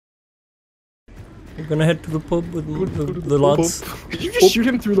We're gonna head to the pub with the lads. Did you just shoot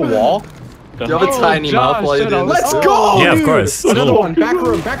him through the wall? Do you have a tiny mouth while you do this? Let's go! Yeah, dude. of course. Another Cool. one. Back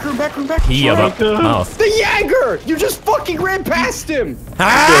room, back room, back room, back room. He have a mouth. The Jaeger! You just fucking ran past him!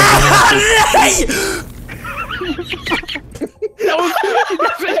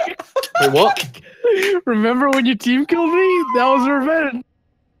 Wait, what? Remember when your team killed me? That was revenge.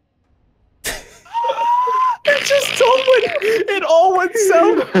 You just told me it all went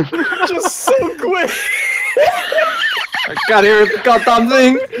south just so quick. I gotta hear the goddamn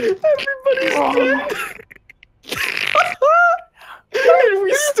thing. Everybody's dead. And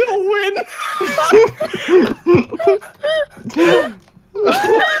we still win.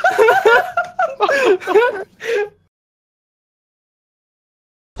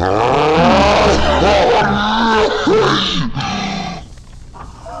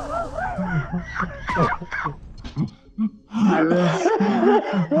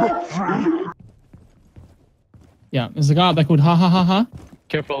 Yeah, there's a guy that called ha ha ha ha.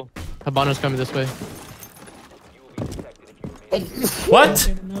 Careful. Habano's coming this way.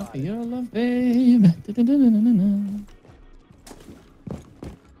 What? Your love, babe.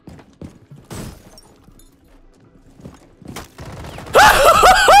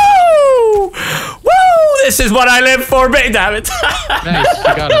 Woo! This is what I live for, babe. Damn it! Nice, you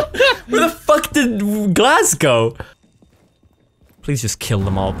got it. Where the fuck did Glass go? Please just kill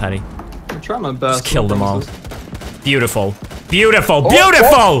them all, Patty. I'm trying my best. Just kill them all. Beautiful. Beautiful.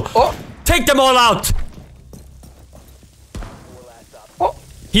 Beautiful! Take them all out!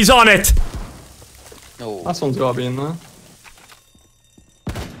 He's on it! Last one's gotta be in there.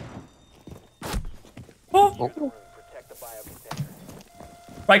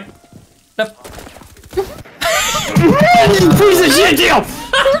 Right. Left. Piece of shit, Teal!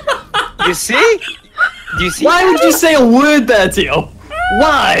 You see? Do you see? Why would you say a word there, Teal?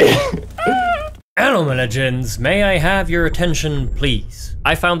 Why? Hello, my legends. May I have your attention, please?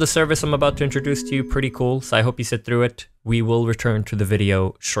 I found the service I'm about to introduce to you pretty cool, so I hope you sit through it. We will return to the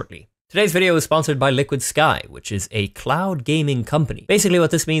video shortly. Today's video is sponsored by Liquid Sky, which is a cloud gaming company. Basically what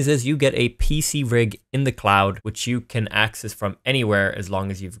this means is you get a PC rig in the cloud, which you can access from anywhere as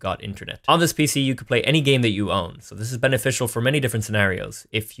long as you've got internet. On this PC, you can play any game that you own. So this is beneficial for many different scenarios.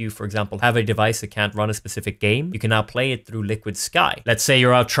 If you, for example, have a device that can't run a specific game, you can now play it through Liquid Sky. Let's say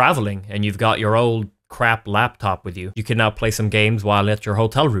you're out traveling and you've got your old crap laptop with you. You can now play some games while at your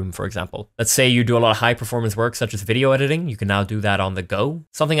hotel room, for example. Let's say you do a lot of high performance work such as video editing. You can now do that on the go.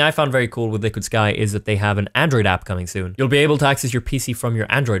 Something I found very cool with Liquid Sky is that they have an Android app coming soon. You'll be able to access your PC from your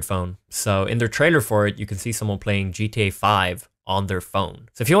Android phone. So in their trailer for it, you can see someone playing GTA 5 on their phone.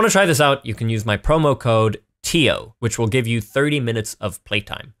 So if you want to try this out, you can use my promo code TIO, which will give you 30 minutes of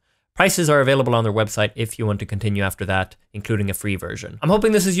playtime. Prices are available on their website if you want to continue after that, including a free version. I'm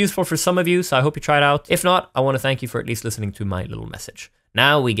hoping this is useful for some of you, so I hope you try it out. If not, I want to thank you for at least listening to my little message.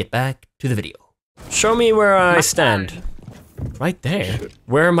 Now we get back to the video. Show me where I stand. Right there.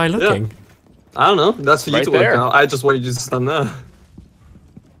 Where am I looking? Yeah. I don't know. That's for you Right to there. work out. I just wanted you to stand there.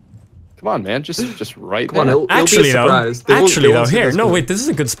 Come on, man. Just right Come on, there. it'll be a Actually surprise. though, They won't see here. this No, one. wait, this is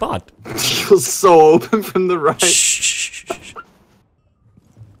a good spot. It was so open from the right. Shh.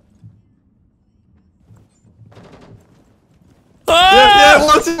 Yeah,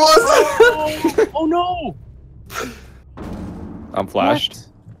 it was. Oh no! I'm flashed.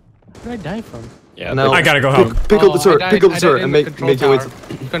 Where did I die from? Yeah. No. I gotta go home. Pick up the turret. Pick up the I died turret in and the make control your way tower.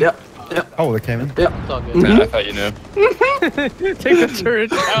 to. Yep. Yep. Oh, they came in. Yep. It's all good. Man, I thought you knew. Take the turret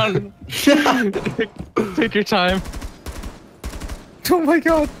down. Take your time. Oh my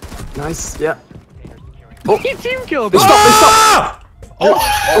god. Nice. Yeah. He team killed. They stop. They stop.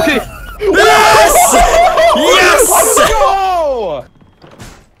 Oh, Okay. Yes! Yes! go!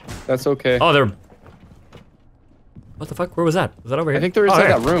 That's okay. Oh, they're... What the fuck? Where was that? Was that over here? I think they're Oh, inside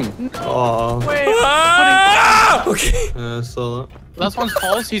here. that room. Oh. Wait. Ah! Okay. So Last one's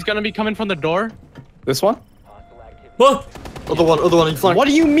false. He's gonna be coming from the door. This one? Well, other one in flank. What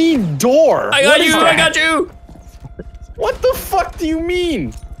do you mean door? I got you! I got you! What the fuck do you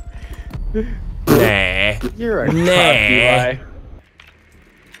mean? Nah. You're a Nah. cocky lie.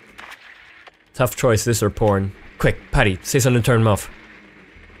 Tough choice, this or porn. Quick, Patty, say something to turn him off.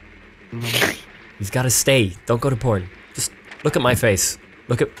 He's gotta stay. Don't go to porn. Just look at my face.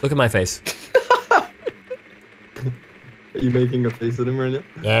 Look at my face. Are you making a face at him right now?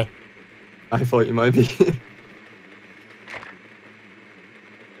 Yeah. I thought you might be.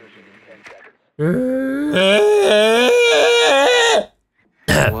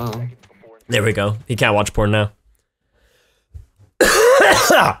 Wow. There we go. He can't watch porn now.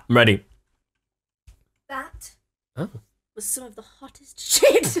 I'm ready. That Oh. was some of the hottest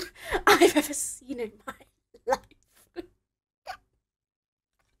shit I've ever seen in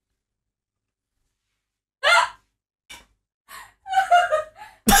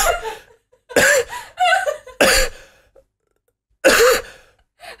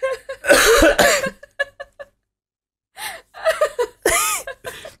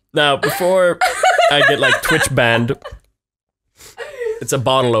Now, before I get like Twitch banned, it's a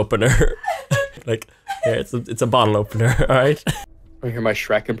bottle opener. Like, yeah, it's a bottle opener. All right. Want to hear my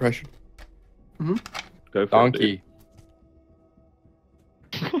Shrek impression? Go for it, Donkey.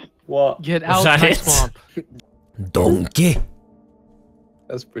 What? Get out that my it? swamp. Donkey.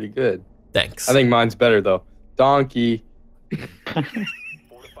 That's pretty good. Thanks. I think mine's better though. Donkey.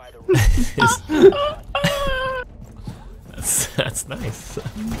 That's nice.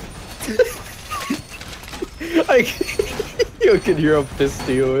 You can hear how pissed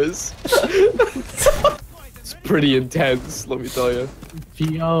Theo is. It's pretty intense, let me tell you.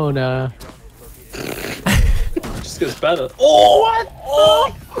 Fiona. Just gets better. Oh, what?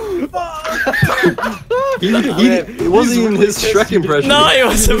 Oh! It wasn't even his Shrek impression. No, it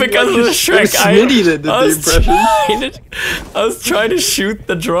wasn't because of the Shrek. Smitty that did the impression. I was trying to shoot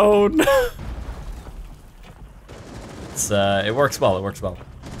the drone. It works well. It works well.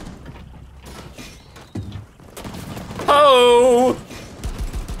 Oh!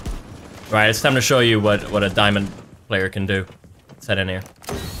 Right, it's time to show you what a diamond player can do. Let's head in here.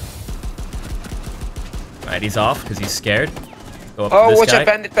 Right, he's off because he's scared. Go up to this watch guy. out,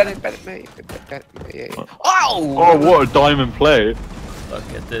 bandit, mate. Yeah. Oh, Oh! what a diamond play. Look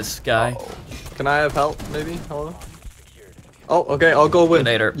at this guy. Can I have help, maybe? Hello? Oh, okay, I'll go win.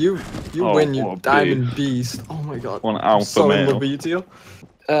 Later. You Oh, win, you what a diamond beast. Oh my god. One I'm alpha so in male. love with you, Theo.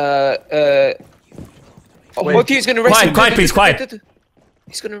 Oh, Wait. Monkey is gonna race. Quiet, quiet, please, quiet.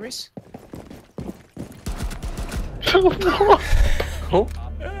 He's gonna race. Oh,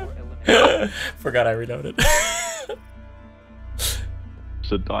 Forgot I reloaded.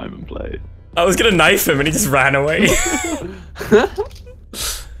 It's a diamond play. I was gonna knife him and he just ran away.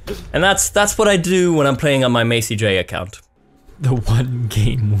 And that's what I do when I'm playing on my Macy J account. The 1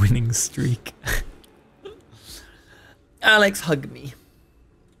 game winning streak. Alex, hug me.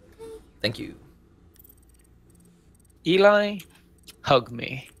 Thank you. Eli, hug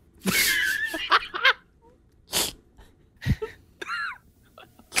me.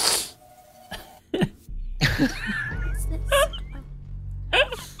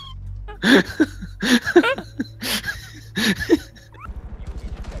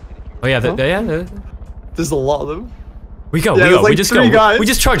 Oh yeah, yeah. there's a lot of them. We go, Yeah, we there's go, like we just 3 go. guys. We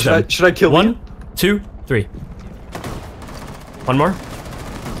just charge them. Should I kill 1, you? 2, 3. One more.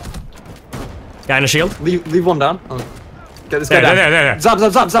 Guy in a shield. Leave one down. Oh. Get this guy There, down. there. Zap,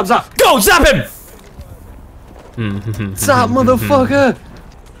 zap, zap, zap, zap. Go, zap him! Zap, motherfucker.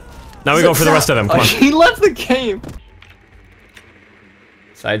 Now we go for the rest of them. Come on. He left the game.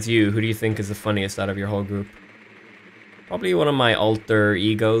 Besides you, who do you think is the funniest out of your whole group? Probably one of my alter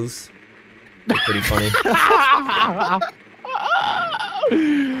egos. They're pretty funny.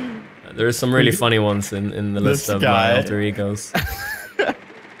 There's some really funny ones in the list This of guy. my alter egos.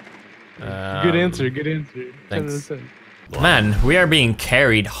 Good answer. Good answer. Thanks. 10 out of 10. Man, we are being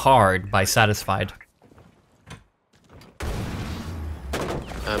carried hard by Satisfied.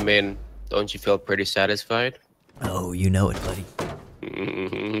 I mean, don't you feel pretty satisfied? Oh, you know it, buddy.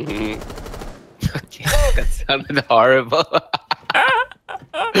 Okay, that sounded horrible.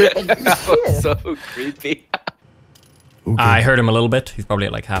 That was so creepy. I heard him a little bit. He's probably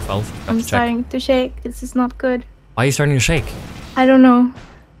at like half health. Got I'm to check. starting to shake. This is not good. Why are you starting to shake? I don't know.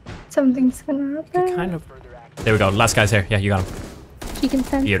 Something's gonna happen. Kind of. There we go. Last guy's here. Yeah, you got him. She can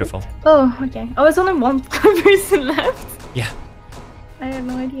sense. Beautiful. Oh, okay. Oh, it's only one person left. Yeah. I had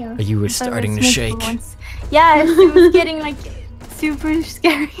no idea. You were I thought it starting was to multiple shake. ones. Yeah, it was getting like super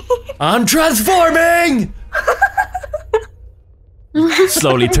scary. I'm transforming!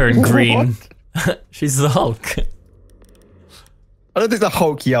 Slowly turn green. She's the Hulk. I don't think the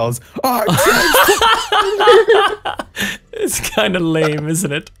Hulk yells. Oh, It's kind of lame,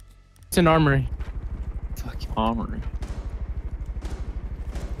 isn't it? It's an armory. Armory.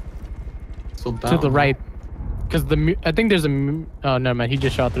 So To the right. Because I think there's a... Oh, never mind. He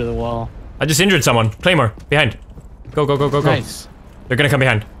just shot through the wall. I just injured someone. Claymore, behind. Go, go, go, go, go. Nice. They're gonna come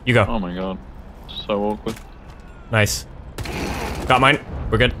behind. You go. Oh my god. So awkward. Nice. Got mine.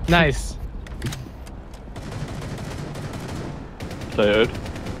 We're good. Nice. Say it.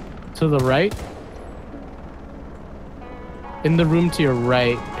 To the right. In the room to your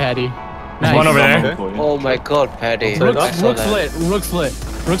right, Patty. Nice. One over there. For you. Oh my god, Paddy. I'll take I that. saw Rook's that. lit. Rook's lit.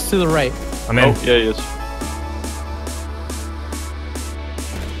 Rook's to the right. I'm in. Oh, yeah, yes.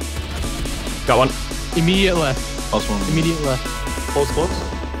 Got one. Immediate left. Last one. Immediate left. Close,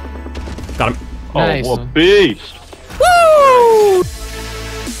 close. Got him. Oh, Nice. what a beast!